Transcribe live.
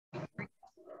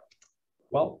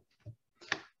Well,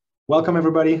 welcome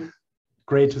everybody.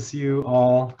 Great to see you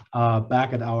all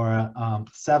back at our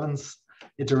seventh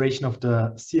iteration of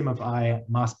the CMFI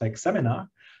Mass Spec seminar.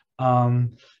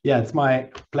 Yeah, it's my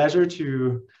pleasure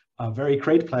very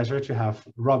great pleasure to have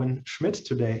Robin Schmid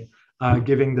today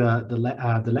giving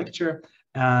the lecture.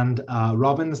 And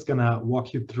Robin is gonna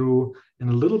walk you through in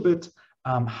a little bit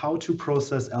how to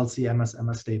process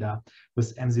LC-MS data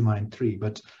with MZmine3.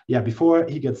 But yeah, before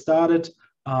he gets started,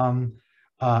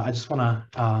 I just want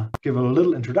to give a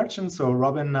little introduction. So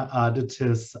Robin did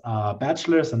his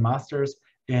bachelor's and master's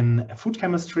in food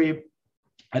chemistry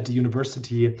at the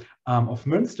University of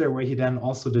Münster, where he then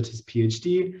also did his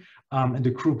PhD in the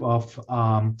group of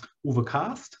Uwe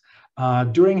Kast.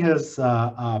 During his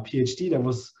PhD, that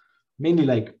was mainly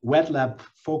like wet lab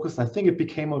focused. I think it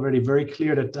became already very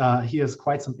clear that he has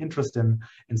quite some interest in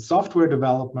software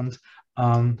development.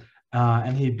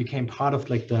 And he became part of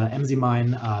like the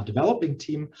MZmine developing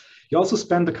team. He also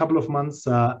spent a couple of months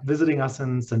visiting us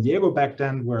in San Diego back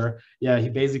then, where he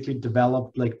basically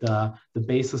developed like the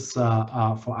basis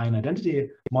for ion identity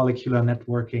molecular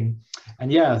networking.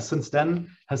 And since then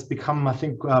has become, I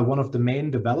think, one of the main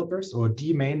developers or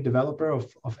the main developer of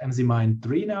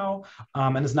MZmine3 now,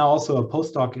 and is now also a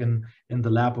postdoc in the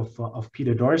lab of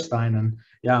Peter Dorstein. And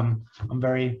I'm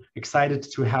very excited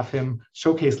to have him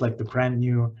showcase like the brand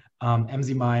new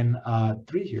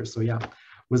MZmine3 here. So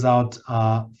without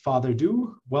further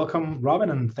ado, welcome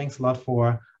Robin, and thanks a lot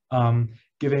for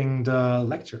giving the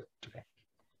lecture today.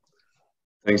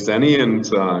 Thanks, Danny, and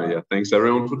thanks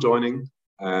everyone for joining.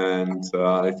 And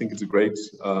I think it's a great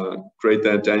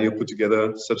that Daniel put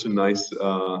together such a nice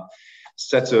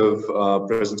set of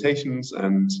presentations,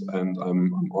 and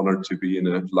I'm honored to be in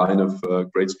a line of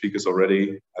great speakers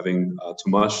already, having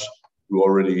Tomasz, who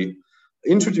already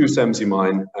introduced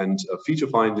MZmine and feature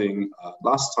finding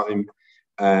last time,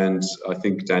 and I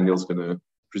think Daniel's going to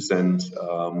present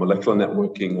molecular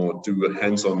networking or do a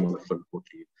hands-on molecular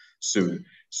networking soon.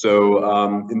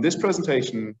 So in this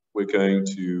presentation, we're going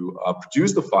to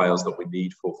produce the files that we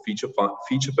need for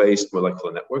feature-based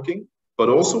molecular networking, but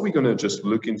also we're going to just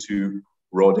look into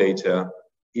raw data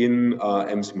in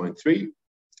MZmine3.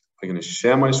 I'm going to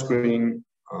share my screen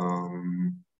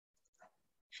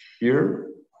here.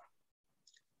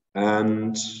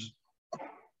 And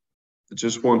I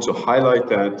just want to highlight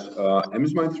that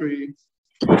MZmine3 is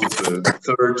the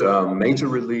third major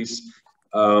release.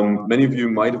 Many of you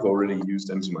might have already used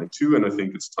MZmine2, and I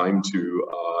think it's time to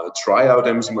try out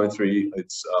MZmine3.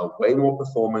 It's way more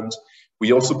performant.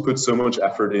 We also put so much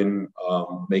effort in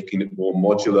making it more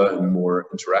modular and more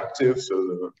interactive, so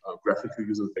the graphical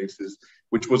user faces,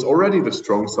 which was already the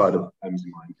strong side of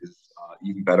MZmine, is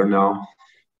even better now.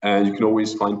 And you can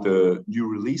always find the new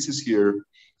releases here.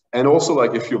 And also,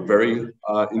 like, if you're very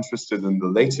interested in the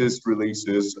latest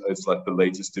releases, it's like the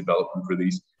latest development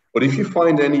release. But if you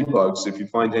find any bugs, if you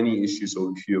find any issues,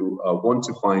 or if you want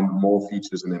to find more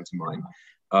features in MZmine,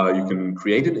 you can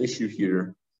create an issue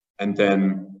here, and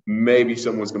then maybe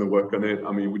someone's going to work on it.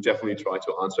 I mean, we definitely try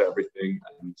to answer everything,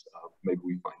 and maybe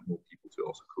we find more people to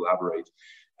also collaborate.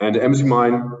 And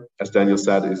MZmine, as Daniel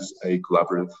said, is a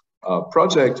collaborative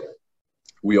project.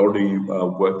 We already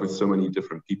work with so many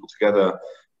different people together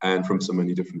and from so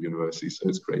many different universities. So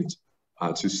it's great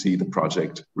to see the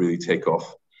project really take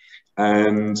off.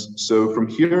 And so from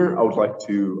here, I would like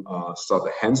to start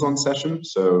a hands-on session.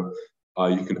 So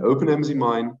you can open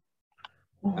MZmine,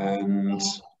 and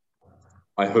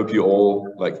I hope you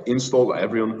all install,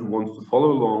 everyone who wants to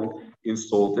follow along,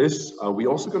 install this. We're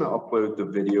also going to upload the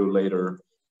video later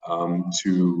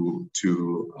to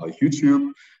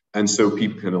YouTube. And so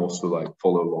people can also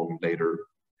follow along later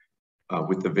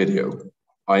with the video.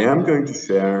 I am going to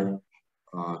share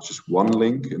just one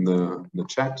link in the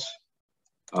chat,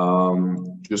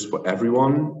 just for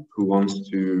everyone who wants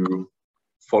to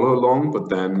follow along, but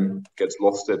then gets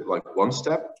lost at one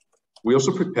step. We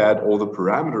also prepared all the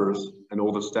parameters and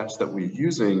all the steps that we're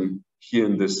using here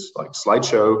in this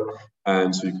slideshow,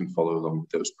 and so you can follow along with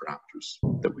those parameters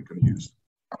that we're going to use.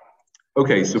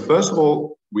 Okay, so first of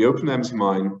all, we open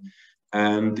MZmine,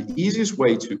 and the easiest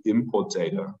way to import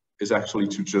data is actually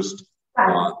to just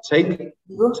take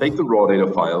the raw data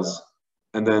files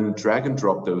and then drag and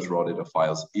drop those raw data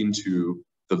files into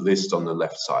the list on the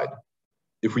left side.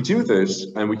 If we do this,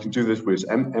 and we can do this with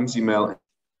MZmail.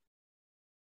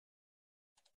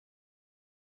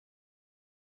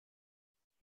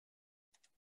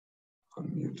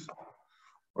 Unmute.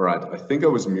 All right, I think I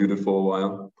was muted for a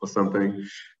while or something.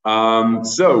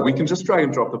 So we can just drag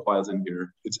and drop the files in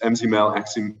here. It's MZmail,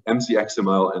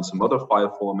 MZXML, and some other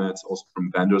file formats also from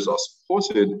vendors are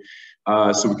supported.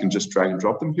 So we can just drag and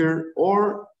drop them here,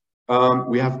 or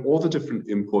we have all the different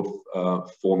input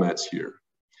formats here.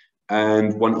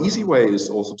 And one easy way is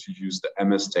also to use the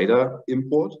MS data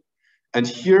import. And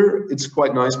here it's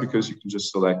quite nice because you can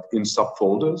just select in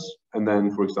subfolders. And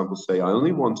then, for example, say I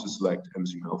only want to select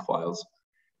MZmine files.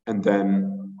 And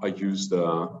then I use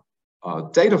the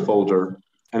data folder,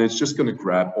 and it's just going to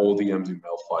grab all the MZmine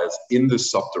files in the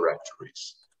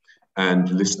subdirectories and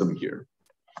list them here.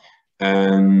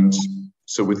 And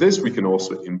so with this, we can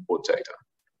also import data.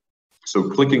 So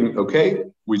clicking OK,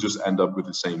 we just end up with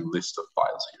the same list of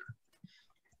files here.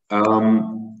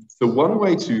 So one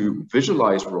way to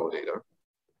visualize raw data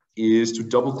is to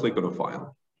double click on a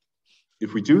file.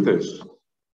 If we do this,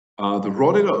 the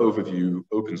raw data overview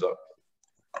opens up,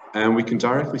 and we can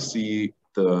directly see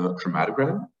the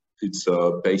chromatogram. It's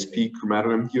a base peak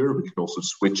chromatogram here. We can also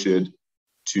switch it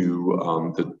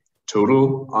to the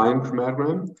total ion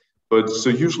chromatogram. But so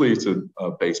usually it's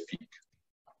a base peak.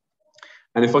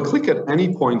 And if I click at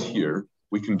any point here,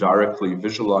 we can directly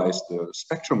visualize the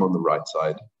spectrum on the right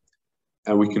side.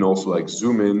 And we can also like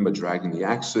zoom in by dragging the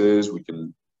axis. We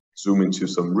can zoom into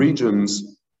some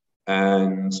regions.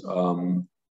 And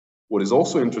what is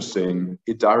also interesting,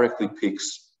 it directly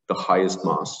picks the highest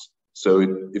mass.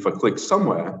 So if I click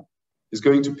somewhere, it's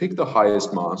going to pick the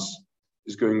highest mass,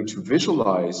 is going to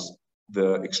visualize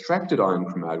the extracted ion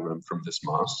chromatogram from this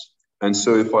mass. And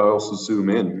so if I also zoom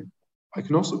in, I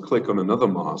can also click on another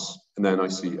mass, and then I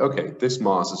see, okay, this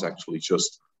mass is actually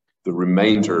just the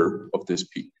remainder of this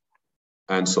peak,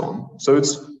 and so on. So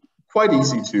it's quite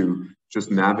easy to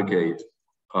just navigate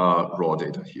raw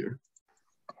data here.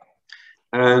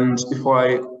 And if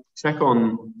I check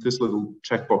on this little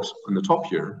checkbox on the top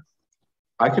here,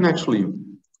 I can actually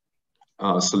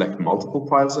select multiple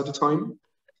files at a time.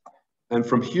 And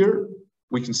from here,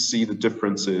 we can see the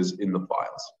differences in the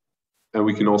files. And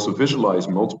we can also visualize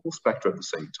multiple spectra at the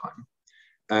same time.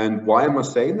 And why am I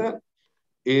saying that?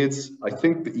 It's, I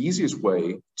think, the easiest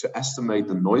way to estimate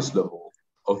the noise level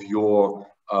of your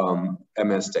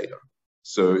MS data.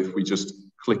 So if we just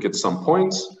click at some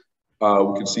points,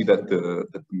 we can see that the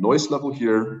noise level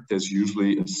here, there's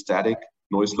usually a static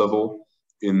noise level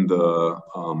in the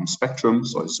spectrum.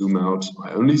 So I zoom out,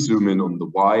 I only zoom in on the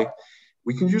Y.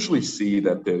 We can usually see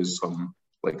that there's some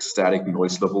like static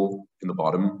noise level in the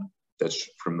bottom. That's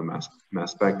from the mass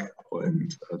spec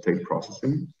and data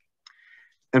processing.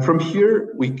 And from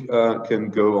here, we can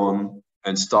go on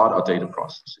and start our data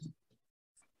processing.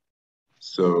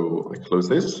 So I close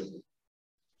this.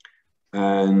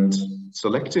 And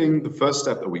selecting the first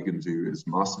step that we can do is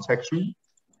mass detection.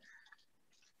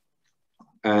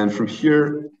 And from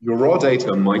here, your raw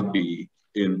data might be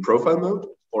in profile mode,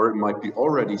 or it might be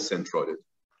already centroided.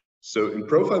 So in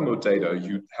profile mode data,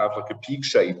 you have like a peak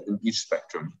shape in each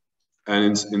spectrum.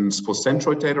 And for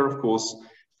centroid data, of course,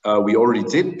 we already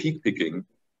did peak picking,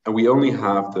 and we only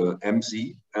have the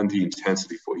MZ and the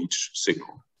intensity for each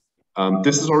signal.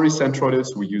 This is already centroided,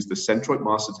 so we use the centroid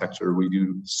mass detector. We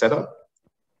do setup,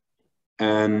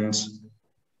 and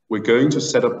we're going to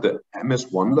set up the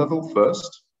MS1 level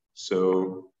first.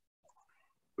 So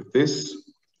with this,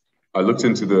 I looked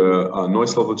into the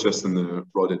noise level just in the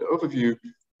raw data overview,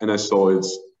 and I saw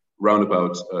it's around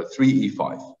about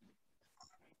 3E5.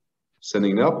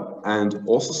 Setting it up and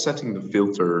also setting the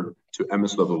filter to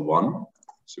MS level 1.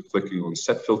 So clicking on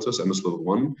set filters, MS level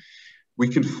 1. We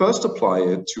can first apply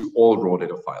it to all raw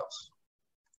data files.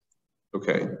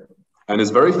 Okay, and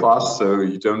it's very fast, so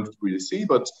you don't really see,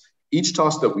 but each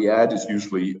task that we add is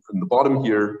usually in the bottom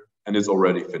here, and it's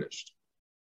already finished.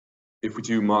 If we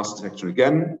do mass detection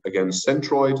again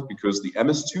centroid, because the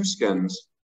MS2 scans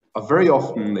are very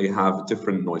often, they have a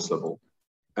different noise level.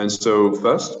 And so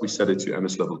first we set it to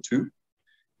MS level 2,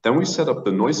 then we set up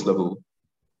the noise level.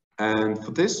 And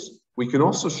for this, we can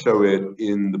also show it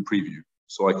in the preview.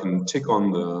 So I can tick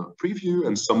on the preview,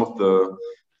 and some of the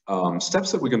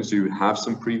steps that we're going to do have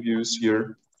some previews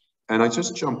here. And I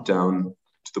just jump down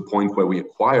to the point where we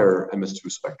acquire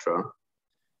MS2 spectra.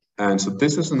 And so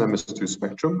this is an MS2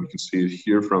 spectrum. We can see it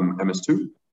here from MS2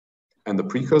 and the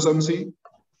precursor MZ.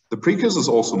 The precursor is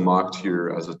also marked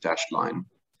here as a dashed line.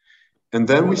 And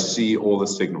then we see all the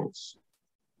signals.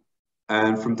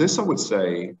 And from this, I would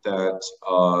say that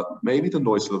maybe the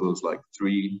noise level is like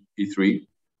 3E3,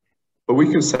 but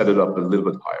we can set it up a little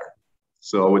bit higher.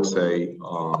 So I would say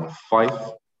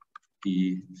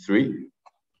 5E3.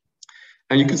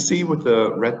 And you can see with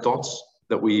the red dots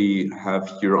that we have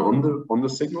here on the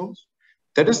signals,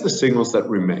 that is the signals that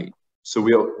remain. So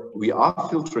we are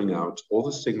filtering out all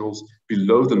the signals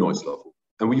below the noise level.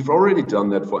 And we've already done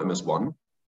that for MS1.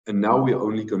 And now we're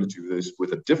only going to do this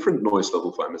with a different noise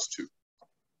level for MS2.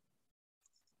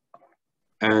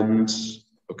 And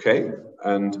okay,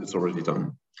 and it's already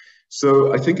done.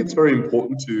 So I think it's very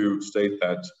important to state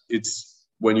that it's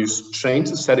when you change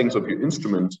the settings of your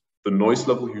instrument, the noise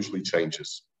level usually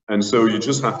changes. And so you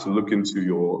just have to look into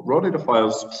your raw data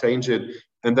files, change it,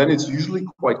 and then it's usually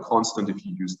quite constant if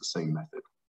you use the same method.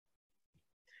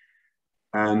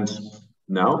 And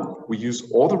now we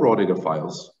use all the raw data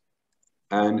files.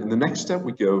 And in the next step,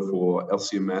 we go for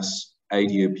LCMS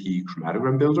ADAP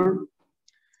chromatogram builder.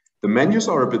 The menus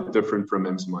are a bit different from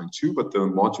MZmine2, but the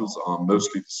modules are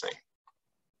mostly the same.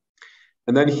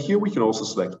 And then here we can also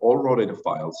select all raw data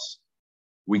files.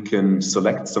 We can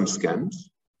select some scans.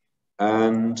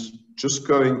 And just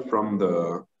going from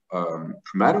the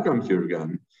chromatogram here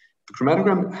again, the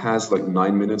chromatogram has like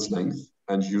 9 minutes length,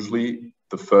 and usually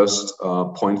the first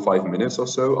 0.5 minutes or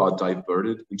so are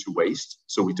diverted into waste.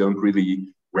 So we don't really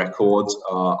record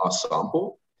our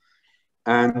sample.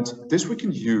 And this we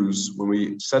can use when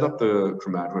we set up the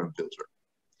chromatogram filter.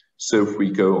 So if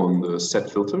we go on the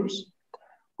set filters,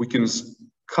 we can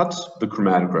cut the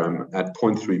chromatogram at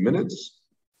 0.3 minutes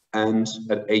and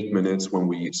at 8 minutes when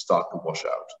we start the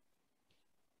washout.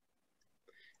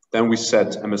 Then we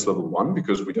set MS level 1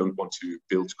 because we don't want to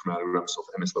build chromatograms of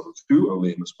MS level 2,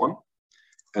 only MS 1,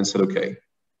 and said okay.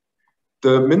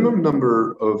 The minimum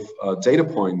number of data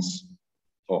points,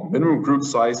 or minimum group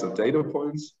size of data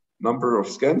points, number of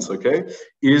scans, okay,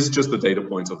 is just the data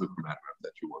points of the chromatogram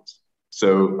that you want.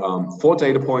 So 4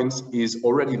 data points is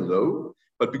already low,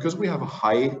 but because we have a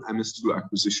high MS2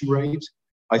 acquisition rate,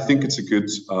 I think it's a good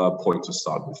point to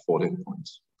start with 4 data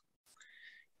points.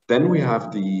 Then we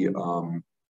have the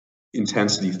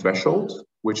intensity threshold,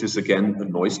 which is again a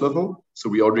noise level. So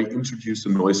we already introduced a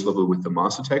noise level with the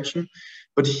mass detection,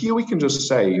 but here we can just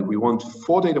say we want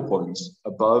 4 data points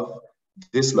above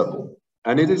this level.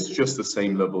 And it is just the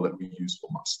same level that we use for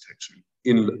mass detection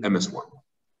in MS1.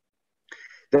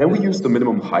 Then we use the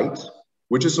minimum height,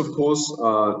 which is of course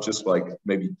just like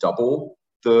maybe double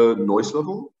the noise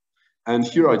level. And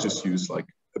here I just use like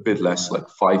a bit less, like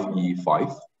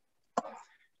 5E5.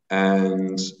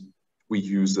 And we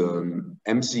use an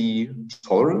MZ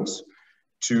tolerance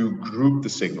to group the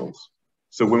signals.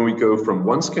 So when we go from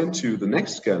one scan to the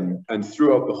next scan and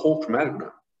throughout the whole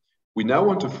chromatogram, we now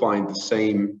want to find the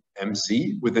same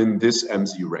MZ within this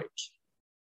MZ range.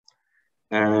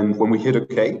 And when we hit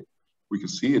OK, we can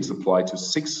see it's applied to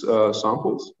 6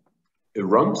 samples. It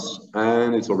runs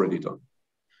and it's already done.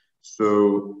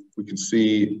 So we can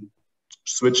see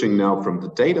switching now from the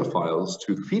data files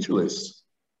to the feature lists,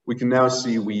 we can now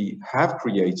see we have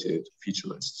created feature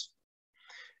lists.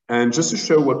 And just to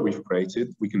show what we've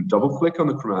created, we can double click on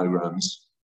the chromatograms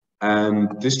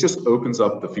and this just opens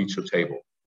up the feature table.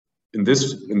 In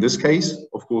this case,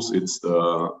 of course, it's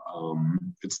the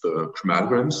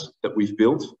chromatograms that we've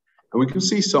built. And we can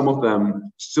see some of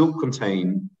them still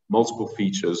contain multiple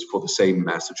features for the same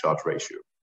mass to charge ratio.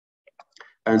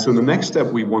 And so in the next step,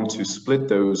 we want to split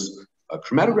those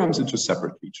chromatograms into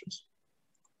separate features.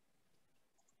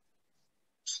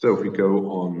 So if we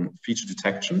go on feature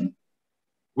detection,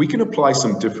 we can apply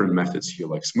some different methods here,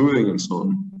 like smoothing and so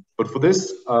on. But for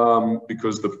this,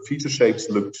 because the feature shapes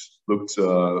looked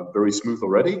very smooth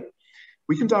already,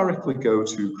 we can directly go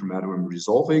to chromatogram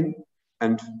resolving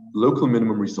and local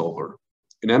minimum resolver.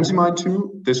 In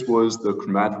MZmine2, this was the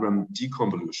chromatogram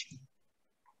deconvolution.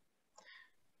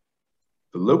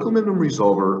 The local minimum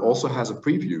resolver also has a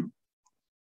preview.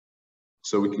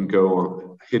 So we can go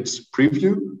on, hit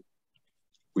preview.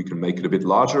 We can make it a bit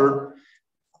larger.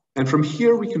 And from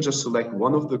here, we can just select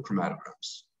one of the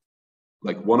chromatograms,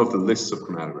 like one of the lists of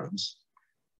chromatograms.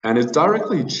 And it's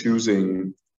directly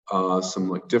choosing some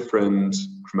like different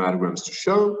chromatograms to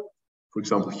show. For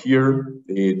example, here,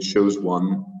 it shows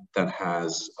one that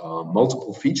has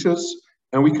multiple features.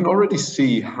 And we can already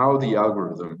see how the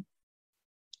algorithm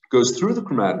goes through the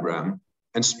chromatogram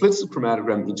and splits the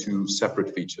chromatogram into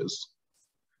separate features.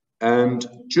 And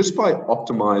just by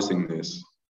optimizing this,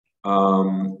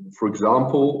 for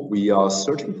example, we are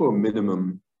searching for a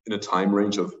minimum in a time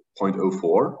range of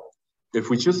 0.04. If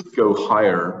we just go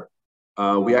higher,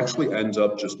 we actually end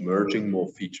up just merging more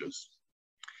features.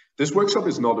 This workshop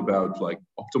is not about like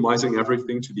optimizing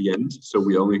everything to the end. So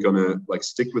we're only gonna like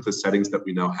stick with the settings that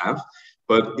we now have,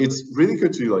 but it's really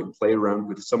good to like play around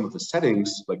with some of the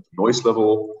settings, like the noise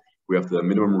level. We have the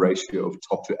minimum ratio of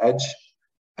top to edge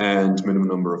and minimum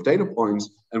number of data points.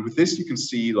 And with this, you can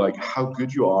see like how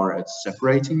good you are at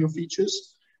separating your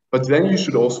features. But then you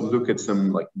should also look at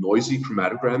some like noisy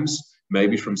chromatograms,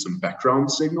 maybe from some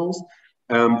background signals,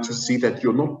 to see that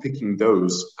you're not picking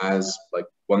those as like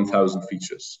 1,000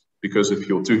 features. Because if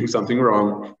you're doing something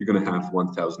wrong, you're going to have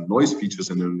 1,000 noise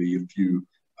features and only a few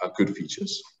good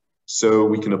features. So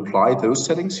we can apply those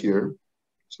settings here.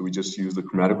 So we just use the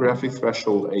chromatographic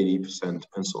threshold, 80%,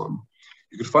 and so on.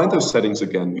 You can find those settings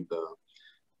again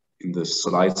in the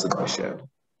slides that I shared.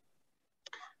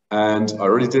 And I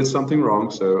already did something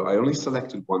wrong, so I only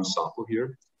selected one sample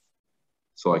here.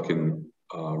 So I can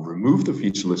remove the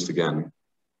feature list again.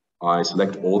 I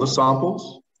select all the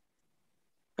samples.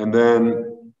 And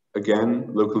then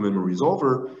again, local minimum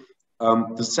resolver.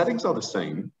 The settings are the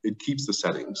same. It keeps the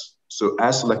settings. So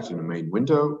as selected in the main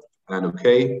window, and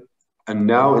okay. And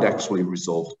now it actually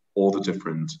resolved all the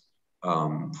different,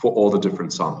 for all the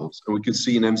different samples. And we can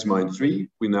see in MZmine3,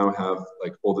 we now have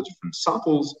like all the different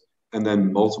samples and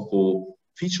then multiple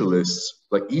feature lists,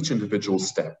 like each individual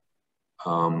step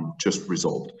just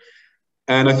resolved.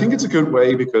 And I think it's a good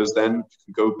way because then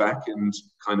you can go back and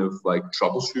kind of like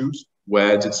troubleshoot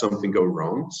where did something go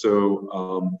wrong.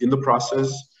 So in the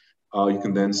process, you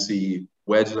can then see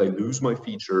where did I lose my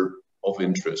feature of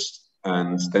interest,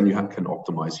 and then you can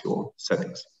optimize your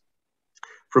settings.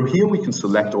 From here, we can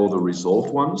select all the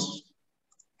resolved ones,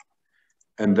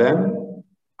 and then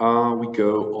we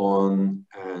go on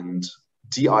and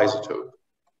de-isotope.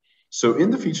 So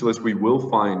in the feature list, we will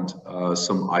find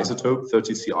some isotope,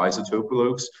 30C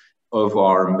isotopologues of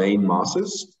our main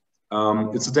masses.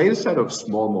 It's a data set of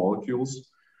small molecules.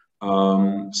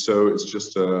 So it's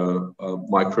just a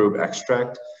microbe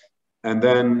extract. And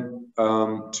then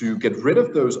to get rid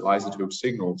of those isotope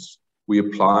signals, we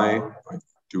apply, I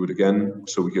do it again.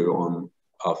 So we go on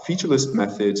feature list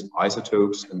methods,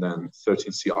 isotopes, and then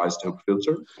 30C isotope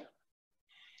filter.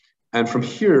 And from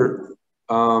here,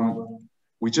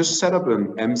 we just set up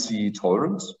an MZ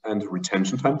tolerance and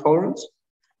retention time tolerance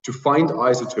to find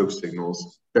isotope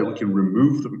signals that we can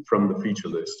remove them from the feature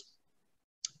list.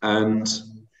 And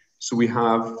so we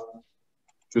have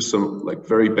just some like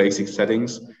very basic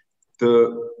settings.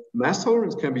 The mass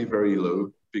tolerance can be very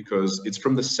low because it's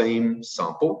from the same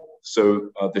sample.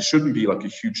 So there shouldn't be like a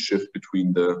huge shift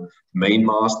between the main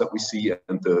mass that we see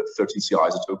and the 13C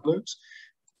isotope loads.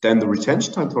 Then the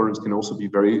retention time tolerance can also be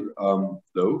very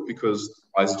low because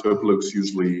isotope loads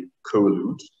usually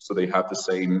co-elute, so they have the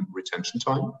same retention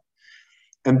time.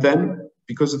 And then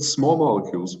because it's small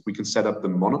molecules, we can set up the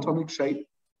monatomic shape.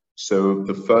 So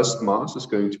the first mass is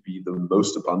going to be the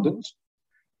most abundant.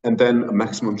 And then a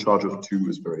maximum charge of 2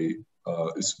 is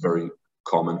very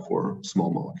common for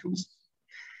small molecules.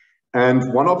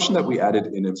 And one option that we added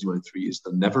in MZmine3 is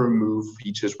the never remove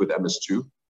features with MS2.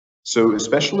 So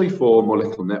especially for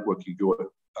molecular networking, you're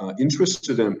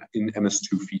interested in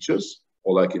MS2 features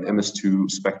or like in MS2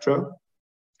 spectra.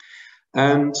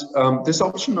 And this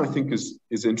option I think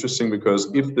is interesting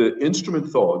because if the instrument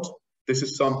thought this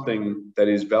is something that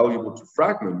is valuable to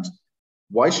fragment,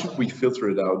 why should we filter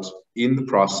it out in the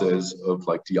process of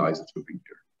like de-isotoping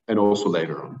here and also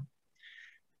later on?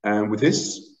 And with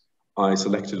this, I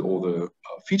selected all the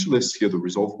feature lists here, the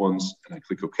resolved ones, and I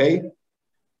click OK.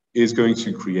 Is going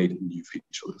to create a new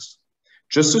feature list.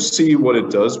 Just to see what it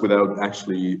does without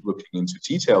actually looking into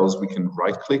details, we can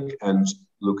right click and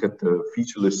look at the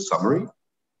feature list summary.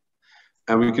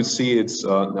 And we can see it's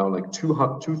now like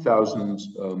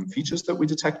 2,000 features that we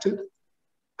detected.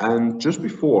 And just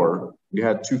before we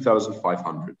had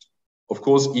 2,500. Of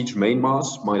course, each main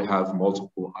mass might have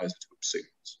multiple isotope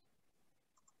signals.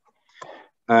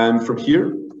 And from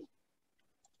here,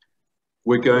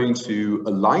 we're going to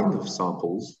align the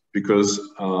samples because,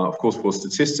 of course, for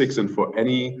statistics and for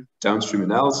any downstream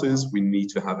analysis, we need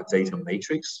to have a data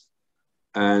matrix.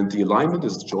 And the alignment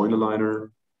is the join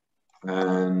aligner.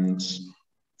 And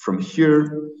from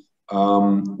here,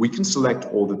 we can select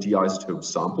all the de-isotope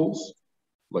samples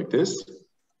like this.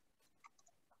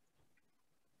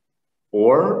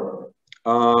 Or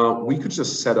we could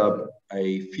just set up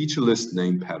a feature list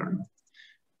name pattern.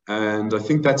 And I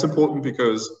think that's important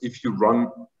because if you run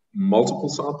multiple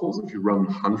samples, if you run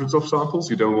hundreds of samples,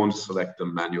 you don't want to select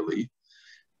them manually.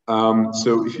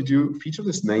 So if you do feature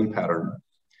list name pattern,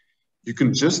 you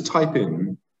can just type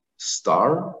in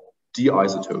star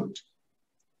de-isotoped.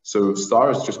 So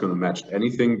star is just going to match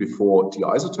anything before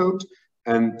de-isotoped.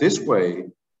 And this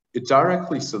way, it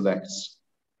directly selects,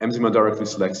 MZmine directly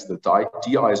selects the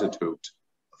de-isotoped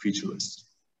feature list.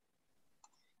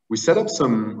 We set up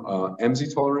some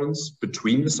MZ tolerance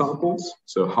between the samples.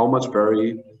 So how much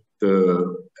vary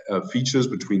the features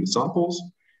between the samples.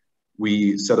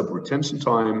 We set up retention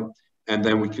time, and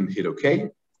then we can hit OK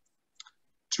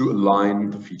to align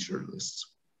the feature lists.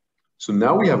 So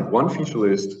now we have one feature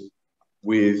list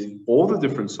with all the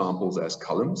different samples as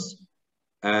columns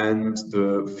and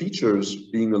the features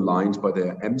being aligned by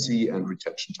their MZ and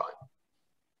retention time.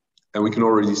 And we can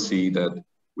already see that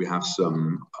we have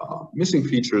some missing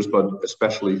features, but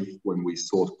especially when we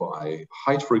sort by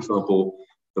height, for example,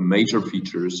 the major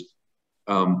features,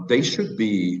 they should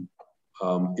be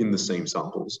in the same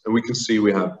samples. And we can see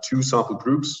we have two sample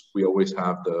groups. We always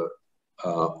have the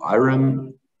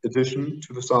iron addition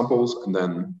to the samples and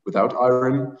then without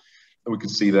iron. And we can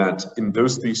see that in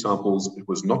those three samples, it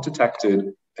was not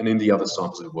detected, and in the other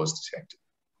samples, it was detected.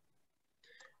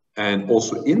 And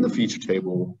also in the feature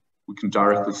table, we can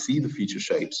directly see the feature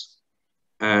shapes.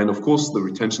 And of course, the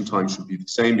retention time should be the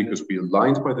same because we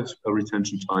aligned by the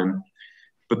retention time.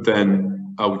 But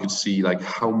then we could see like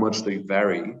how much they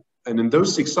vary. And in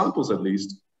those 6 samples, at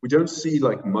least, we don't see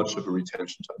like much of a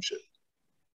retention time shift.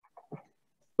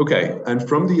 Okay, and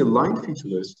from the aligned feature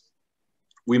list,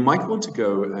 we might want to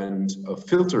go and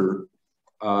filter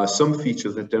some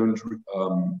features that don't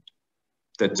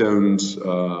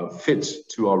fit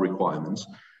to our requirements.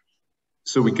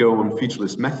 So we go on feature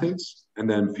list methods and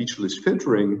then feature list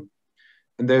filtering.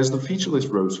 And there's the feature list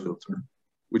rows filter,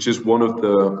 which is one of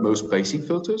the most basic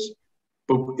filters,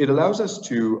 but it allows us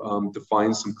to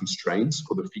define some constraints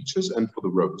for the features and for the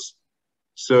rows.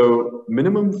 So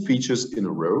minimum features in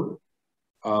a row,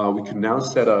 we can now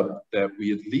set up that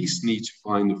we at least need to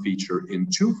find the feature in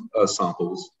 2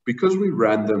 samples because we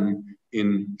ran them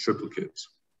in triplicates.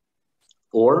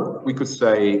 Or we could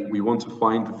say we want to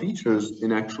find the features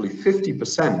in actually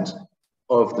 50%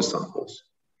 of the samples.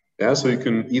 Yeah, so you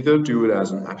can either do it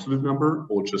as an absolute number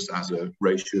or just as a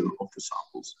ratio of the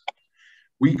samples.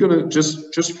 We're gonna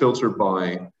just filter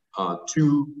by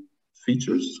 2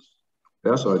 features.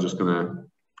 Yeah, so I'm just gonna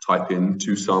type in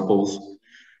 2 samples.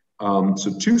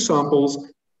 So 2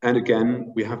 samples, and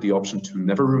again, we have the option to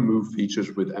never remove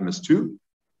features with MS2.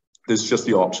 There's just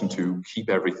the option to keep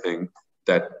everything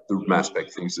that the mass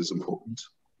spec thinks is important.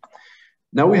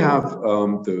 Now we have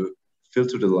the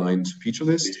filtered aligned feature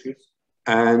list,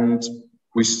 and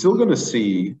we're still going to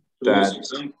see that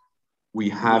we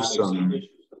have some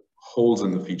holes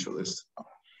in the feature list.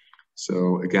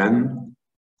 So again,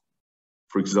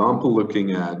 for example,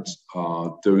 looking at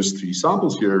those 3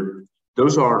 samples here,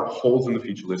 those are holes in the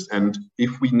feature list. And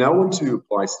if we now want to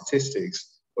apply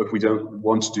statistics, or if we don't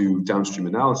want to do downstream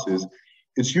analysis,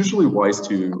 it's usually wise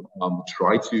to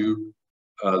try to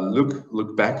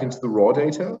look back into the raw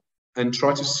data and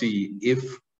try to see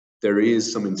if there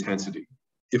is some intensity.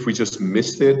 If we just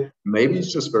missed it, maybe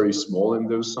it's just very small in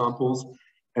those samples.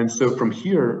 And so from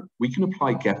here, we can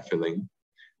apply gap filling.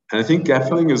 And I think gap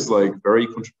filling is like very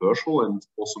controversial and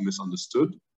also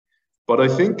misunderstood. But I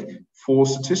think for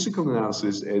statistical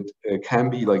analysis, it can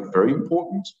be like very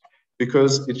important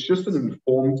because it's just an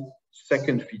informed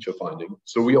second feature finding.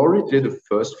 So we already did a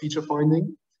first feature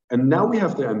finding, and now we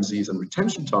have the MZs and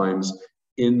retention times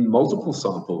in multiple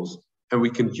samples, and we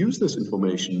can use this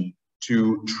information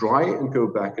to try and go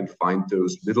back and find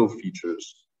those little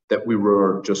features that we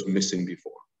were just missing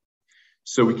before.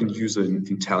 So we can use an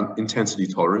intensity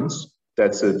tolerance.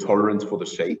 That's a tolerance for the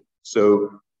shape.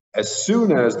 So as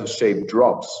soon as the shape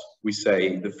drops, we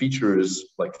say the feature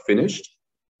is like finished.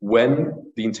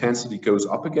 When the intensity goes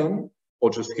up again, or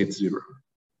just hit 0.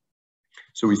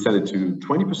 So we set it to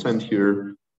 20%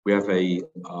 here. We have a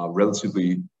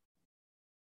relatively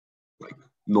like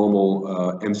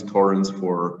normal MC tolerance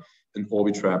for an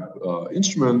Orbitrap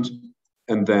instrument,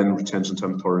 and then retention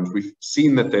time tolerance. We've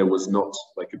seen that there was not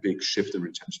like a big shift in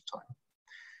retention time.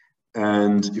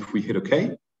 And if we hit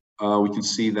OK, we can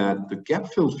see that the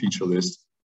gap-filled feature list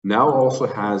now also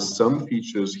has some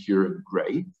features here in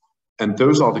gray, and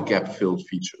those are the gap-filled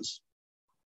features.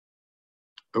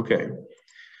 Okay,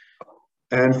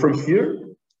 and from here,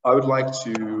 I would like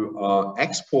to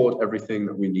export everything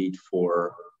that we need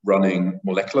for running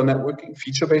molecular networking,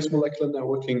 feature-based molecular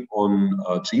networking on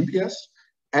GNPS.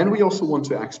 And we also want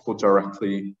to export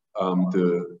directly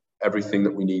everything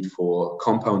that we need for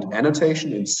compound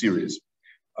annotation in SIRIUS.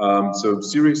 So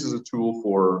SIRIUS is a tool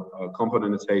for compound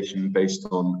annotation based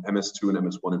on MS2 and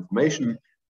MS1 information.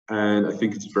 And I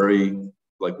think it's very,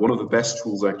 like one of the best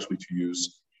tools actually to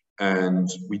use. And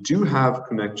we do have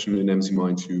connection in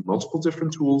MZmine to multiple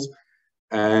different tools.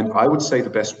 And I would say the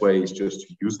best way is just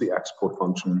to use the export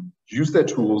function, use their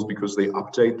tools because they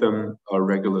update them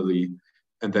regularly.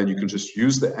 And then you can just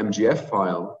use the MGF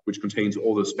file, which contains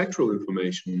all the spectral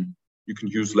information you can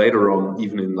use later on,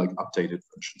 even in like updated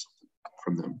versions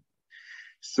from them.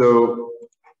 So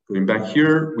going back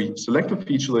here, we select a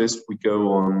feature list, we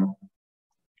go on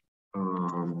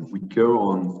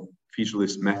feature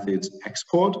list methods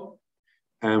export,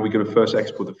 and we're going to first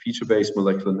export the feature-based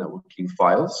molecular networking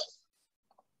files.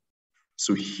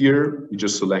 So here we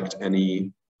just select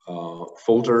any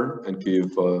folder and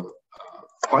give a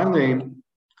file name.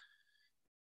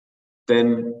 Then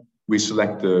we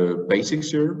select the basics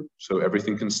here, so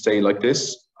everything can stay like this.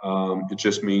 It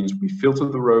just means we filter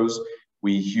the rows.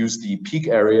 We use the peak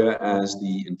area as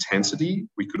the intensity.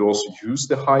 We could also use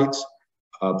the height,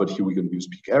 but here we're going to use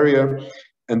peak area.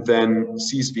 And then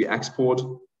CSV export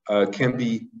can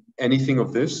be anything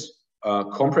of this.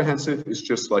 Comprehensive is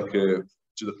just like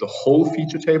the whole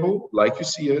feature table, like you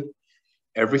see it,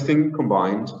 everything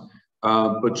combined.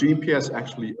 But GNPS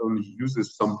actually only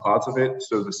uses some parts of it,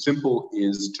 so the simple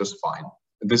is just fine.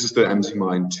 And this is the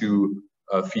MZmine2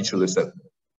 feature list that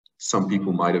some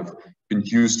people might have been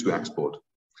used to export.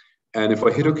 And if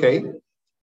I hit OK,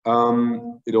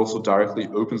 it also directly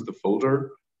opens the folder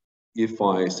if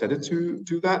I set it to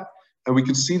do that. And we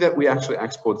can see that we actually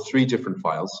export 3 different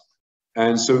files.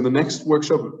 And so in the next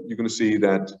workshop, you're going to see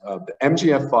that the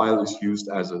MGF file is used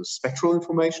as a spectral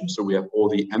information. So we have all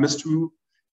the MS2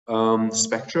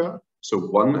 spectra, so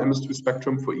one MS2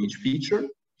 spectrum for each feature.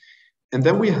 And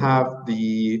then we have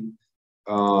the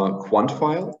quant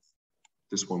file.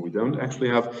 This one we don't actually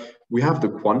have. We have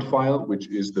the quant file, which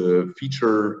is the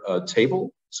feature table.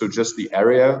 So just the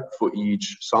area for each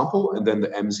sample, and then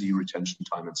the MZ retention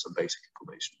time and some basic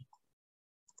information.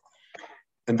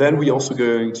 And then we're also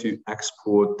going to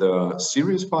export the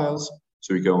SIRIUS files.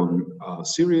 So we go on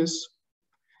SIRIUS.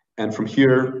 And from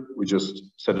here, we just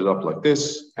set it up like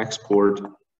this, export,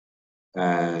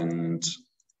 and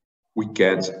we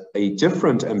get a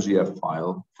different MGF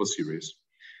file for SIRIUS.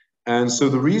 And so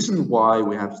the reason why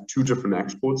we have 2 different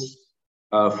exports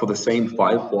for the same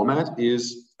file format is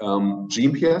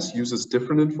GNPS uses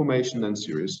different information than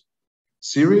SIRIUS.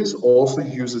 SIRIUS also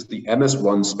uses the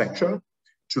MS1 spectra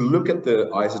to look at the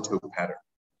isotope pattern.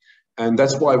 And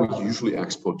that's why we usually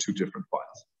export 2 different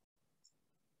files.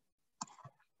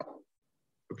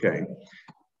 Okay,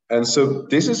 and so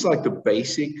this is like the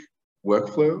basic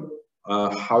workflow,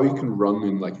 how you can run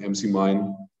in like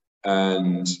MZmine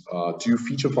and do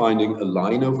feature finding,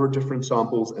 align over different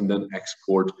samples, and then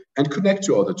export and connect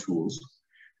to other tools.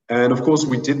 And of course,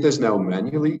 we did this now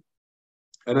manually.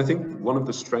 And I think one of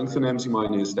the strengths in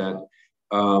MZmine is that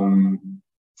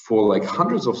for like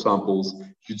hundreds of samples,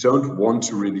 you don't want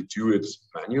to really do it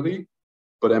manually,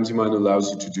 but MZmine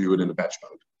allows you to do it in a batch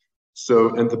mode. So,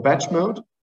 and the batch mode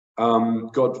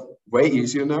got way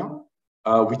easier now.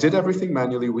 We did everything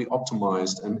manually, we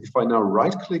optimized, and if I now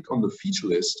right-click on the feature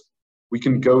list, we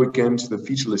can go again to the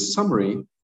feature list summary,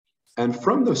 and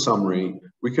from the summary,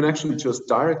 we can actually just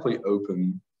directly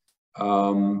open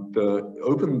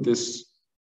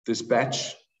this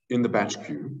batch in the batch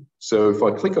queue. So if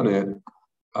I click on it,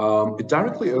 it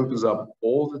directly opens up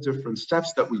all the different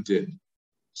steps that we did.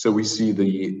 So we see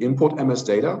the import MS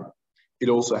data. It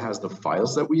also has the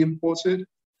files that we imported.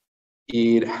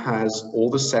 It has all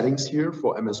the settings here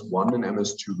for MS1 and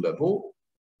MS2 level.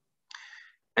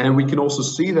 And we can also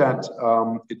see that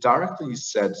it directly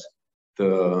sets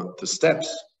the steps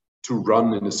to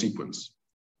run in a sequence.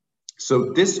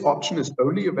 So this option is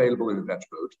only available in batch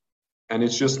mode. And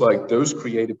it's just like those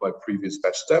created by previous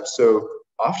batch steps. So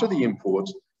after the import,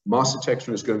 mass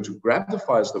detection is going to grab the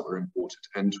files that were imported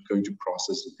and going to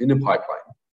process it in a pipeline.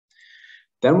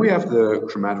 Then we have the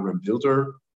chromatogram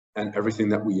builder and everything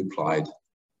that we applied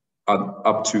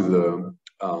up to the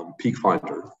peak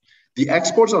finder. The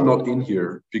exports are not in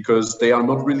here because they are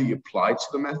not really applied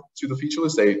to the feature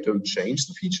list. They don't change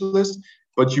the feature list,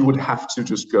 but you would have to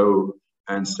just go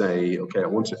and say, okay, I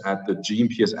want to add the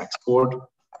GNPS export.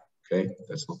 Okay,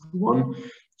 that's not the one.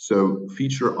 So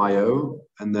feature IO,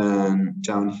 and then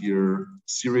down here,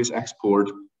 SIRIUS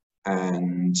export,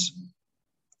 and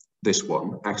this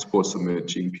one, export submit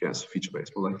GNPS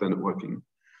feature-based molecular networking.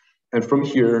 And from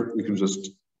here, we can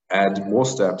just add more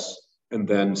steps and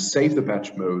then save the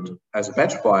batch mode as a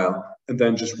batch file and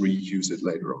then just reuse it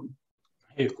later on.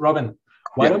 Hey, Robin,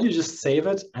 why don't you just save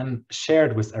it and share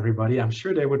it with everybody? I'm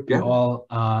sure they would be all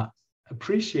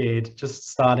appreciate just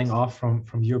starting off from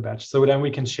your batch. So then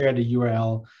we can share the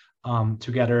URL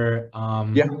together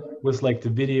with like the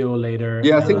video later.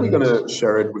 Yeah, I think we're going to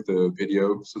share it with the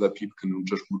video so that people can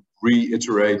just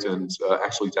reiterate and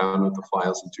actually download the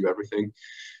files and do everything.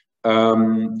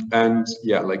 And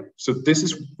yeah, like, so this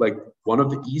is like one of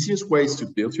the easiest ways to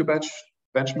build your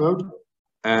batch mode.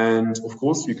 And of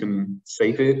course you can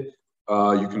save it.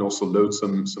 You can also load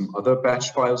some other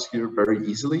batch files here very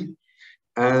easily.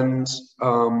 And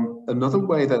another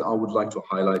way that I would like to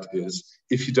highlight is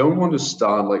if you don't want to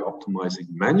start like optimizing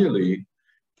manually,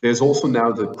 there's also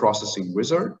now the processing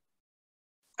wizard.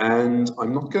 And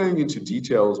I'm not going into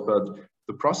details, but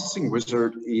the processing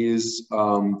wizard is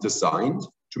designed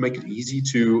to make it easy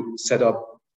to set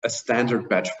up a standard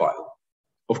batch file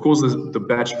Of course, the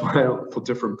batch file for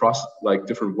different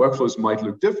different workflows might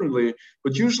look differently,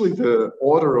 but usually the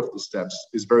order of the steps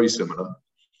is very similar.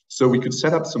 So we could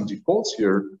set up some defaults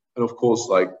here, and of course,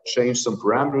 like change some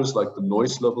parameters like the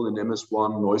noise level in MS1,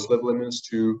 noise level in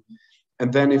MS2.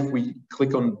 And then if we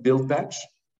click on build batch,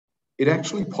 it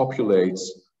actually populates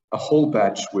a whole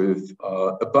batch with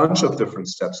a bunch of different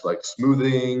steps like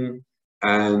smoothing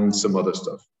and some other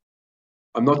stuff.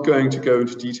 I'm not going to go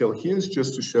into detail here, it's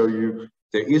just to show you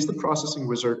there is the processing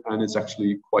wizard, and it's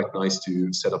actually quite nice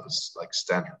to set up a like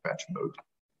standard batch mode.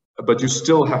 But you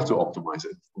still have to optimize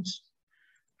it, of course.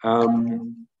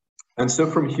 And so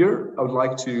from here, I would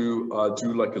like to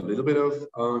do like a little bit of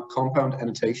compound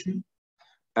annotation,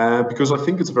 because I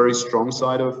think it's a very strong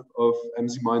side of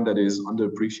MZmine that is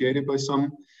underappreciated by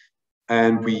some.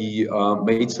 And we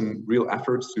made some real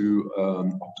efforts to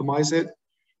optimize it.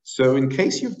 So in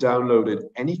case you've downloaded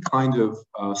any kind of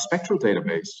spectral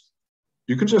database,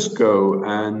 you can just go,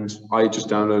 and I just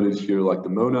downloaded here like the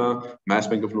MONA, Mass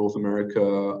Bank of North America,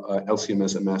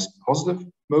 LCMS MS positive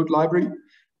mode library.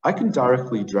 I can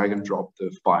directly drag and drop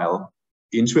the file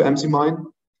into MZmine,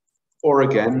 or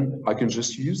again, I can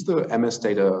just use the MS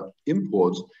data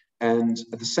import. And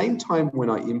at the same time, when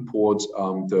I import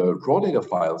the raw data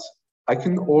files, I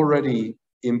can already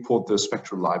import the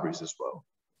spectral libraries as well.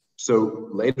 So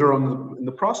later on in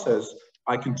the process,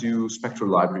 I can do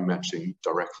spectral library matching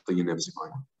directly in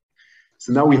MZmine.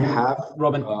 So now we have...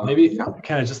 Robin, maybe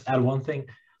can I just add one thing?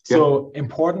 So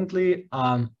importantly,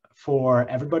 for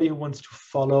everybody who wants to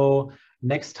follow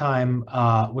next time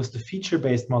with the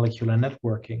feature-based molecular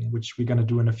networking, which we're going to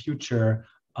do in a future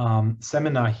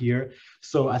seminar here.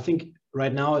 So I think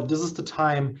right now, this is the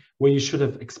time where you should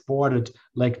have exported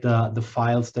like the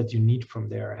files that you need from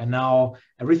there. And now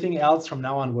everything else from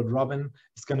now on, what Robin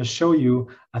is going to show you,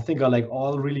 I think are like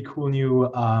all really cool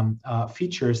new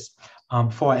features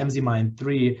for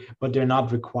MZmine3, but they're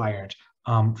not required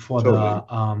for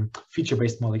the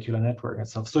feature-based molecular network and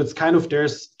stuff. So it's kind of,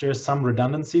 there's some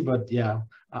redundancy, but yeah,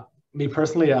 me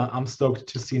personally, I'm stoked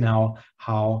to see now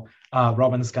how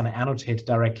Robin is going to annotate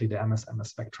directly the MS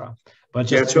spectra, but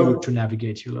just to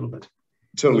navigate you a little bit.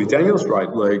 Totally, Daniel's right.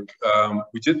 Like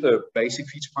we did the basic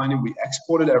feature finding, we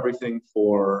exported everything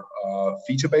for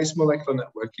feature-based molecular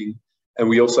networking, and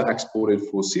we also exported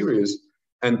for SIRIUS.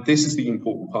 And this is the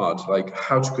important part, like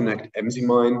how to connect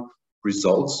MZmine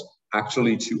results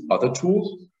actually to other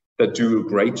tools that do a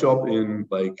great job in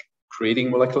like creating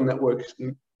molecular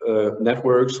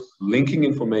networks, linking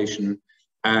information.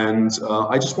 And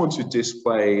I just want to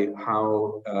display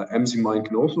how MZmine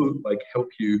can also like help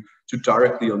you to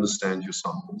directly understand your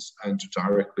samples and to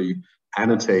directly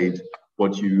annotate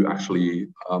what you actually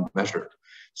measured.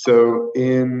 So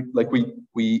in like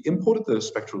we imported the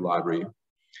spectral library.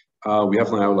 We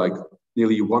have now like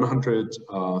nearly 100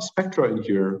 spectra in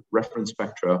here, reference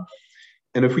spectra.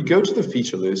 And if we go to the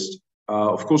feature list,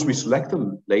 of course, we select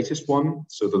the latest one,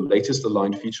 so the latest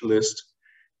aligned feature list,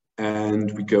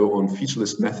 and we go on feature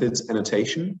list methods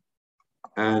annotation,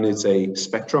 and it's a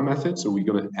spectra method. So we're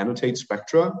going to annotate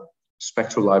spectra,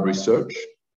 spectral library search.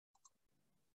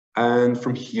 And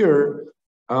from here,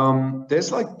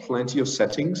 there's like plenty of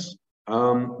settings.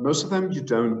 Most of them you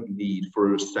don't need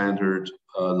for a standard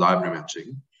library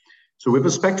matching. So with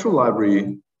a spectral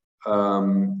library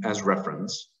as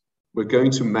reference, we're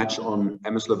going to match on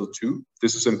MS level 2.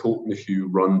 This is important if you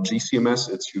run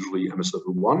GCMS, it's usually MS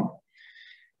level 1.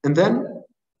 And then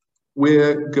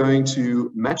we're going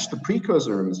to match the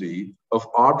precursor MZ of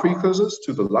our precursors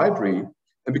to the library.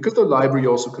 And because the library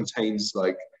also contains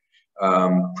like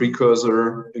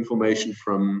precursor information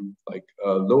from like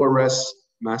lower res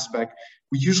mass spec,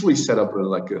 we usually set up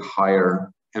like a higher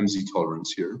MZ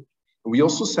tolerance here. And we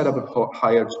also set up a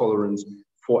higher tolerance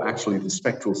for actually the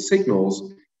spectral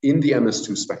signals in the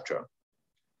MS2 spectra.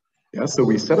 Yeah, so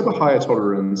we set up a higher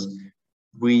tolerance.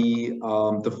 We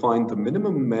define the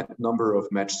minimum number of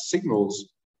matched signals.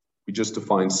 We just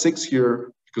define 6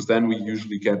 here, because then we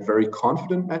usually get very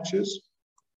confident matches.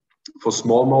 For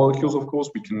small molecules, of course,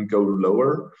 we can go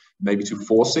lower, maybe to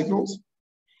 4 signals.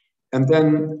 And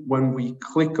then when we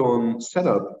click on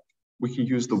setup, we can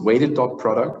use the weighted dot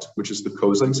product, which is the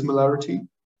cosine similarity,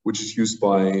 which is used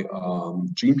by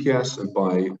GNPS and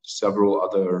by several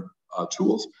other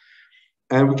tools.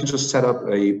 And we can just set up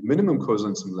a minimum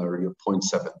cosine similarity of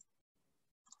 0.7.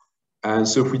 And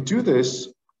so if we do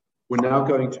this, we're now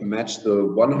going to match the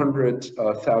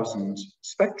 100,000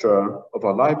 spectra of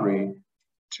our library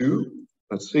to,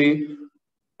 let's see,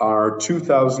 our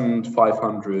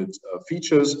 2,500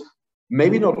 features.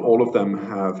 Maybe not all of them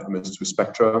have MS2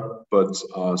 spectra, but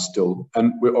still,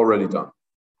 and we're already done.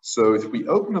 So if we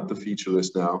open up the feature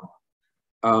list now,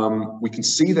 we can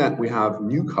see that we have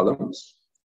new columns.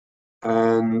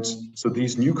 And so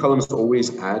these new columns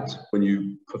always add when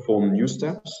you perform new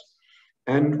steps.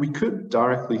 And we could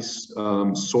directly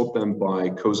sort them by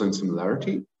cosine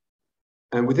similarity.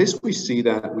 And with this, we see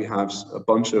that we have a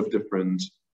bunch of different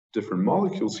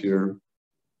molecules here.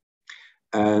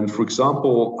 And for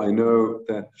example, I know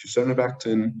that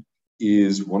fuseronabactin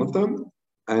is one of them.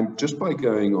 And just by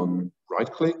going on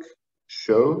right-click,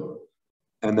 show,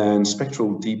 and then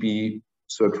spectral DB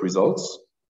search results,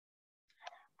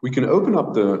 we can open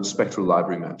up the spectral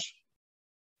library match.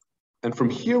 And from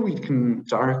here, we can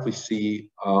directly see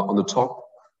on the top,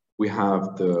 we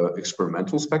have the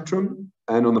experimental spectrum,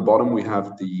 and on the bottom, we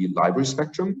have the library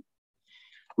spectrum.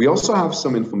 We also have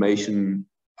some information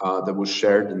that was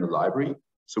shared in the library.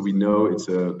 So we know it's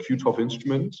a QTOF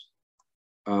instrument.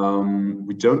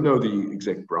 We don't know the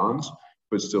exact branch,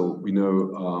 but still we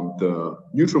know the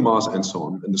neutral mass and so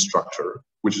on, and the structure,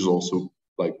 which is also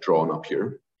like drawn up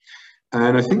here.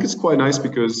 And I think it's quite nice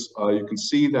because you can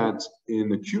see that in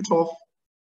the QTOF,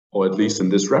 or at least in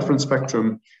this reference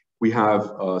spectrum, we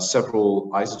have several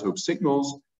isotope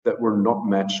signals that were not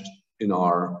matched in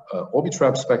our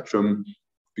Orbitrap spectrum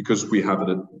because we have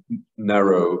a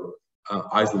narrow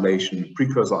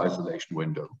precursor isolation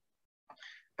window.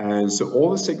 And so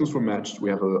all the signals were matched. We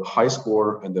have a high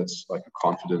score, and that's like a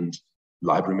confident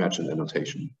library match and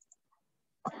annotation.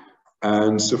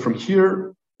 And so from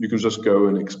here, you can just go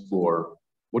and explore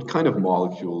what kind of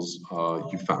molecules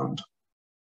you found.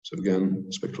 So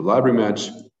again, spectral library match,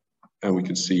 and we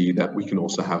can see that we can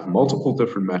also have multiple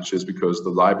different matches because the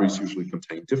libraries usually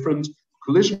contain different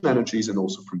collision energies and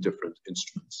also from different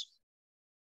instruments.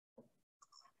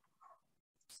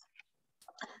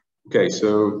 Okay,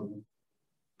 so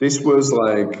this was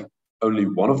like only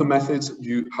one of the methods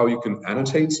how you can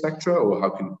annotate spectra, or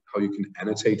how you can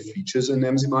annotate features in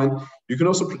MZmine. You can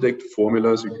also predict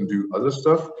formulas, you can do other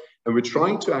stuff. And we're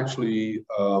trying to actually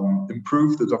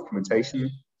improve the documentation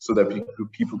so that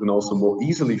people can also more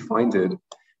easily find it.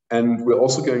 And we're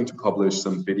also going to publish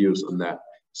some videos on that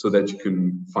so that you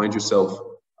can find yourself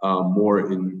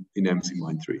more in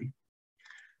MZmine3.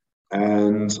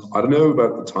 And I don't know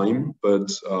about the time,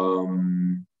 but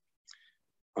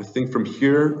I think from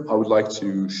here, I would like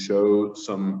to show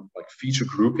some like feature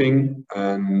grouping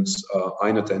and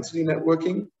ion density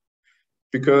networking.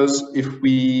 Because if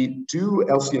we do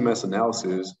LCMS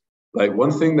analysis, like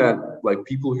one thing that like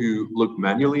people who look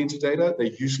manually into data,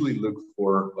 they usually look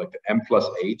for like the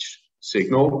M+H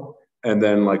signal, and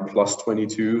then like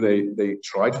 +22, they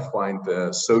try to find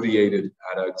the sodiated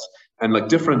adducts and like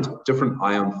different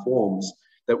ion forms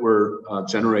that were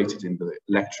generated in the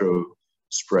electro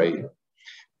spray.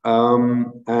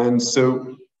 And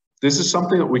so this is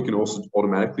something that we can also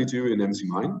automatically do in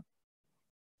MZmine.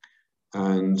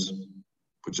 And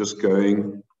we're just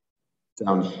going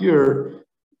down here.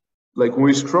 Like when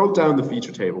we scroll down the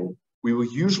feature table, we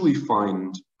will usually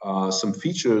find some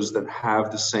features that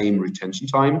have the same retention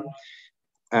time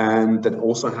and that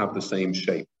also have the same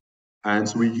shape. And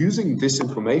so we're using this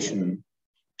information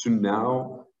to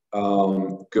now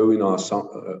go in our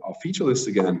feature list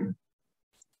again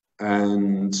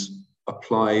and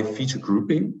apply feature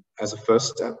grouping as a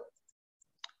first step.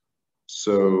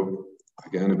 So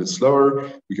again, a bit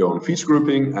slower, we go on feature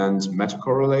grouping and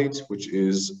metacorrelate, which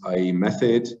is a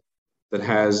method that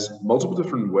has multiple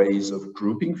different ways of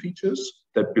grouping features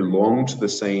that belong to the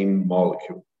same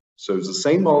molecule. So it's the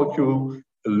same molecule,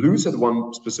 elutes at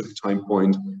one specific time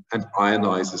point and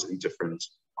ionizes in different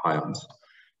ions.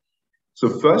 So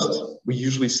first, we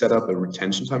usually set up a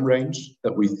retention time range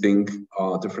that we think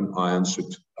different ions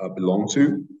should belong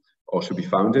to or should be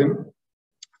found in.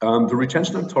 The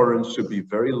retention time tolerance should be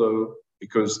very low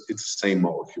because it's the same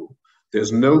molecule.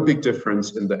 There's no big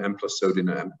difference in the M+sodium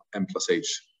and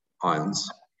M+H ions.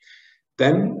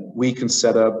 Then we can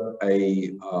set up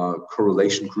a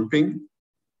correlation grouping.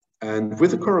 And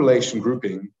with the correlation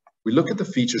grouping, we look at the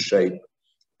feature shape,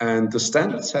 and the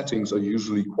standard settings are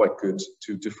usually quite good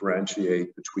to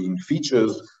differentiate between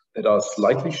features that are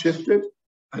slightly shifted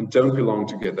and don't belong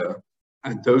together,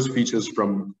 and those features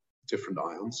from different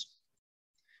ions.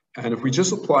 And if we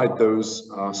just applied those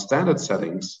standard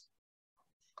settings,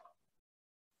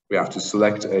 we have to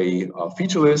select a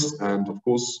feature list, and of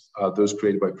course, those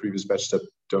created by previous batch step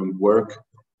don't work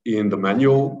in the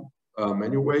manual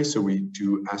way. So we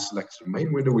do as selected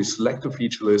main window, we select the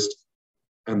feature list,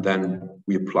 and then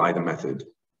we apply the method.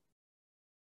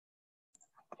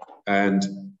 And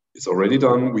it's already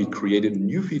done. We created a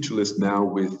new feature list now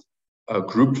with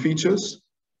grouped features.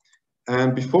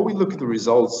 And before we look at the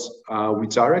results, we're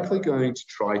directly going to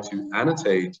try to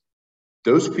annotate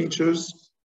those features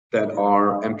that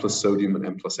are M plus sodium and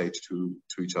M plus H to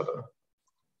each other.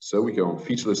 So we go on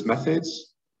featureless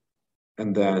methods,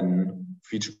 and then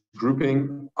feature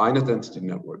grouping, ion identity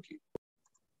networking.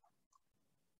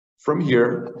 From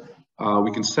here,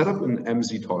 we can set up an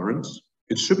MZ tolerance.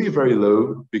 It should be very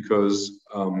low because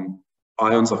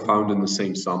ions are found in the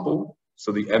same sample.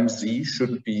 So the MZ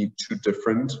shouldn't be too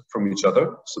different from each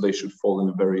other. So they should fall in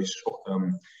a very short,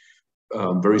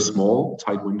 very small,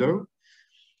 tight window.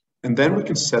 And then we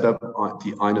can set up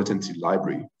the ion identity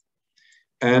library.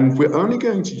 And we're only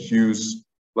going to use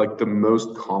like the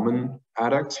most common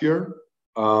adducts here.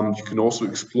 You can also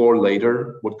explore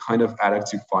later what kind of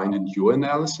adducts you find in your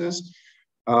analysis.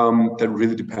 That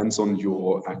really depends on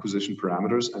your acquisition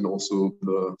parameters and also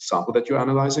the sample that you're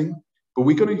analyzing. But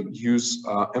we're going to use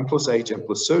M plus H, M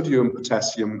plus sodium,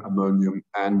 potassium, ammonium,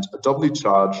 and a doubly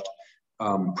charged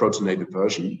protonated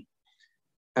version.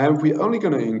 And we're only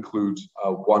going to include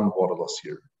one water loss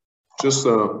here, just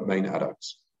the main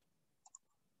adducts.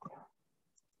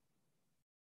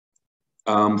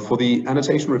 For the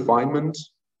annotation refinement,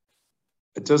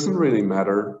 it doesn't really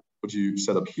matter what you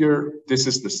set up here. This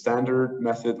is the standard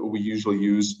method we usually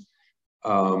use.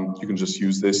 You can just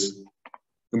use this.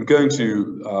 I'm going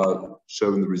to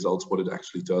show in the results what it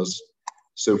actually does.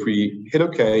 So if we hit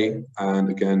OK, and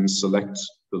again, select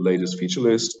the latest feature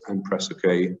list and press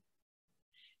OK,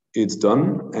 it's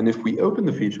done. And if we open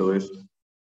the feature list,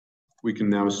 we can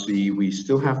now see we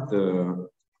still have the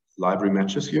library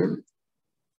matches here.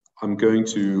 I'm going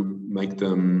to make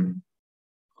them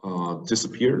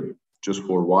disappear just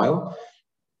for a while.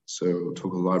 So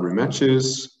toggle library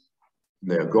matches,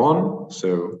 they're gone.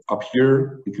 So up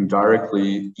here, you can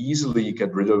directly easily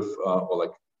get rid of or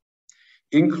like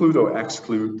include or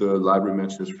exclude the library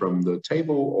matches from the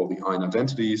table or the ion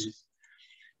identities.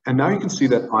 And now you can see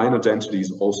that ion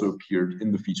identities also appeared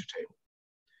in the feature table.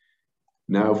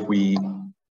 Now, if we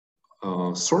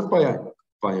sort by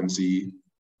MZ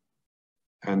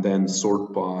and then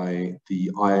sort by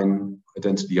the ion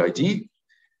identity ID,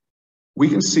 we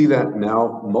can see that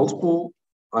now multiple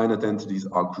ion identities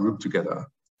are grouped together.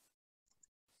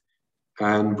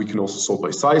 And we can also sort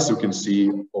by size. So you can see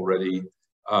already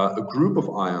a group of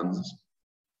ions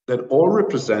that all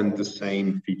represent the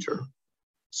same feature.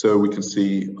 So we can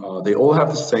see they all have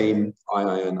the same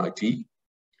ion ID.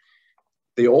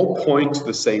 They all point to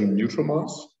the same neutral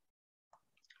mass.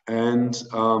 And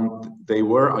they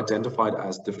were identified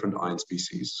as different ion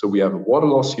species. So we have a water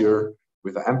loss here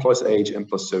with M plus H, M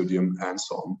plus sodium, and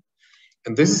so on.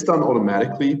 And this is done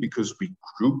automatically because we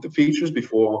grouped the features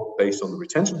before based on the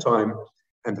retention time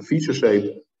and the feature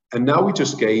shape. And now we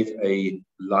just gave a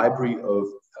library of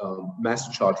mass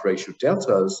to charge ratio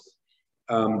deltas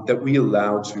that we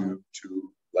allow to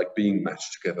like being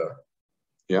matched together.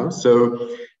 Yeah, so,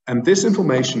 and this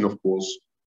information, of course,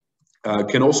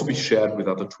 can also be shared with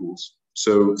other tools.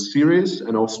 So SIRIUS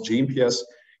and also GNPS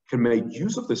can make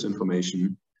use of this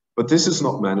information, but this is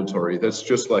not mandatory. That's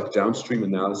just like downstream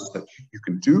analysis that you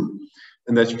can do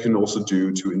and that you can also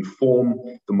do to inform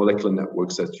the molecular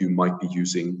networks that you might be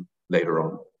using later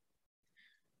on.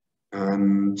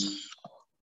 And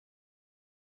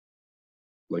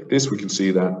like this, we can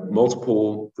see that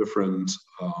multiple different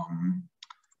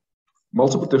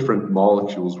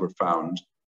molecules were found.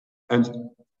 And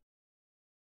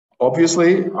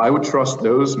obviously, I would trust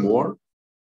those more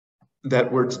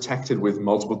that were detected with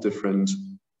multiple different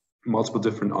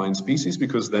ion species,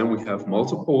 because then we have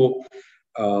multiple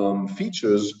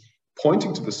features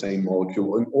pointing to the same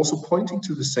molecule and also pointing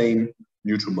to the same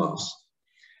neutral mass.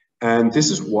 And this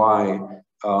is why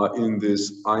in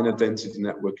this ion identity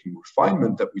networking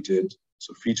refinement that we did,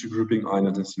 so feature grouping, ion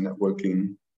identity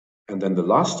networking, and then the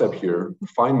last step here,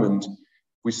 refinement,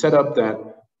 we set up that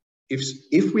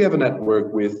if we have a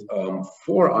network with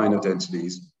 4 ion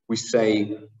identities, we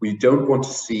say we don't want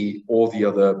to see all the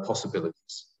other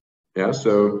possibilities. Yeah,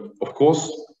 so of course,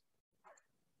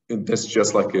 that's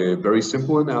just like a very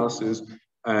simple analysis,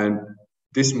 and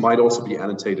this might also be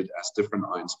annotated as different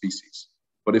ion species.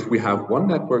 But if we have one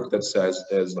network that says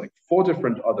there's like 4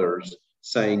 different others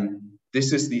saying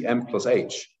this is the M plus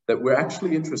H that we're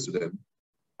actually interested in,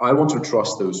 I want to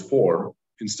trust those 4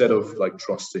 instead of like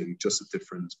trusting just a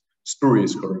different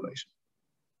spurious correlation.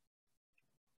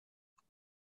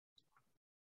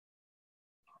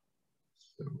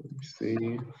 So let me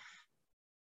see.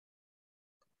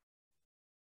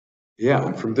 Yeah,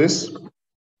 and from this,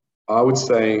 I would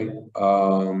say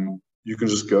you can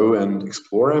just go and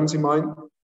explore MZmine.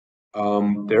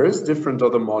 There is different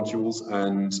other modules,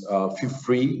 and feel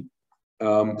free,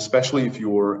 especially if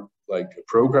you're like a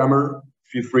programmer,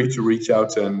 feel free to reach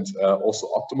out and also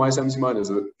optimize MZmine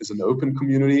as an open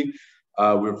community.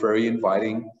 We're very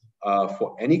inviting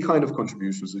for any kind of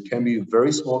contributions. It can be a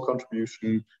very small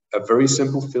contribution, a very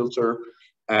simple filter,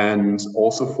 and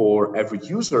also for every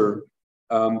user,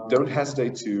 don't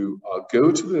hesitate to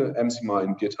go to the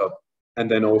MZmine GitHub and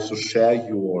then also share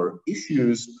your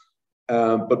issues.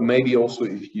 But maybe also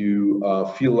if you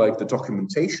feel like the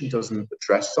documentation doesn't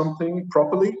address something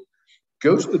properly,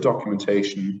 go to the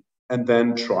documentation and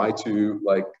then try to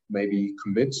like maybe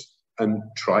commit and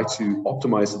try to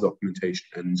optimize the documentation.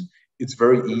 And it's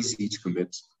very easy to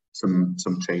commit some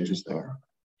changes there.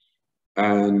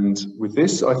 And with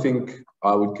this, I think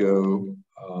I would go,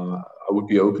 I would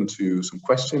be open to some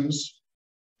questions.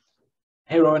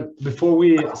 Hey, Robin, before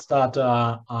we start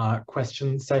our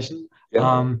question session,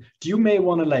 do you may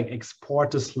want to like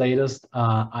export this latest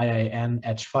IIN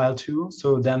edge file too?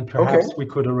 So then perhaps we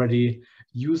could already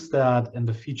use that in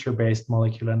the feature-based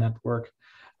molecular network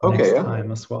next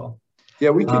time as well. Yeah,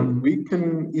 we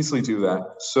can easily do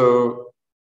that. So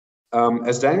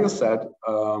as Daniel said,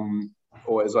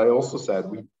 or as I also said,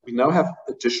 we now have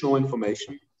additional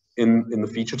information in the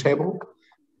feature table,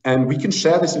 and we can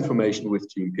share this information with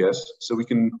GNPS. So we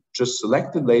can just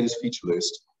select the latest feature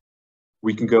list.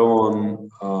 We can go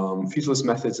on feature list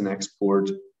methods and export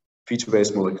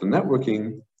feature-based molecular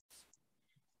networking.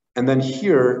 And then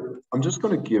here, I'm just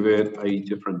going to give it a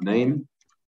different name.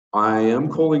 I am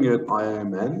calling it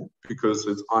IMN because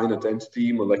it's Ion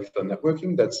Identity Molecular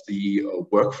Networking. That's the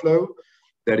workflow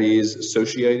that is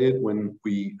associated when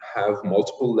we have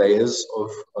multiple layers of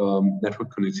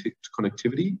network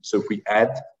connectivity. So if we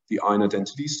add the ion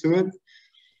identities to it,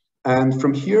 and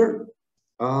from here,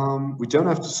 we don't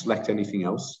have to select anything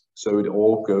else. So it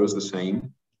all goes the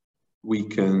same. We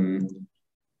can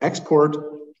export,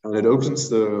 and it opens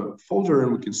the folder,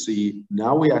 and we can see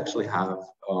now we actually have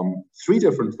 3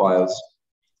 different files.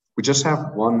 We just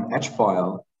have one edge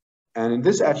file. And in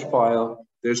this edge file,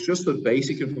 there's just the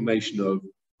basic information of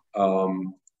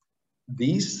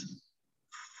these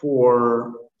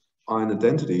 4 ion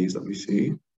identities that we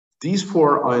see. These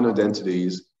 4 ion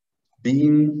identities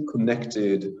being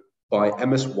connected by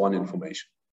MS1 information.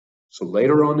 So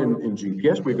later on in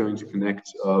GNPS, we're going to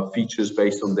connect features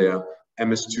based on their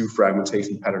MS2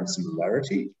 fragmentation pattern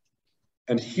similarity.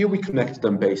 And here we connect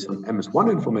them based on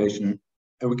MS1 information,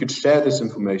 and we could share this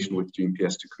information with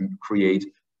GNPS to create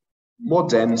more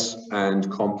dense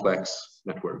and complex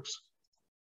networks.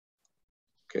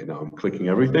 Okay, now I'm clicking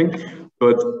everything,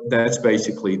 but that's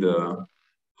basically the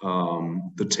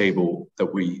table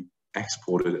that we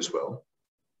exported as well.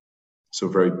 So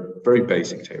very, very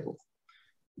basic table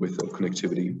with the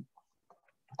connectivity.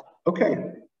 Okay.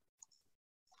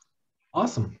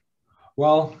 Awesome.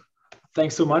 Well,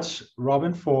 thanks so much,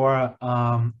 Robin, for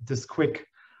this quick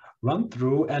run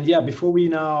through. And yeah, before we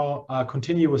now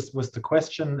continue with the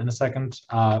question in a second,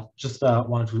 just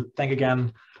wanted to thank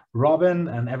again Robin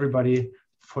and everybody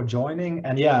for joining.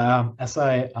 And yeah, as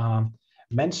I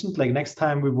mentioned, like next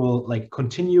time we will like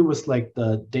continue with like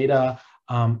the data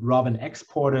Robin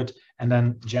exported and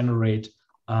then generate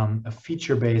a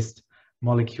feature-based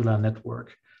molecular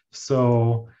network.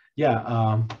 So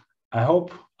yeah, I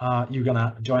hope you're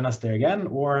gonna join us there again,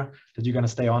 or that you're gonna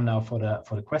stay on now for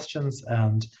the questions.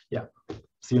 And yeah,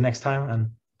 see you next time,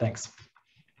 and thanks.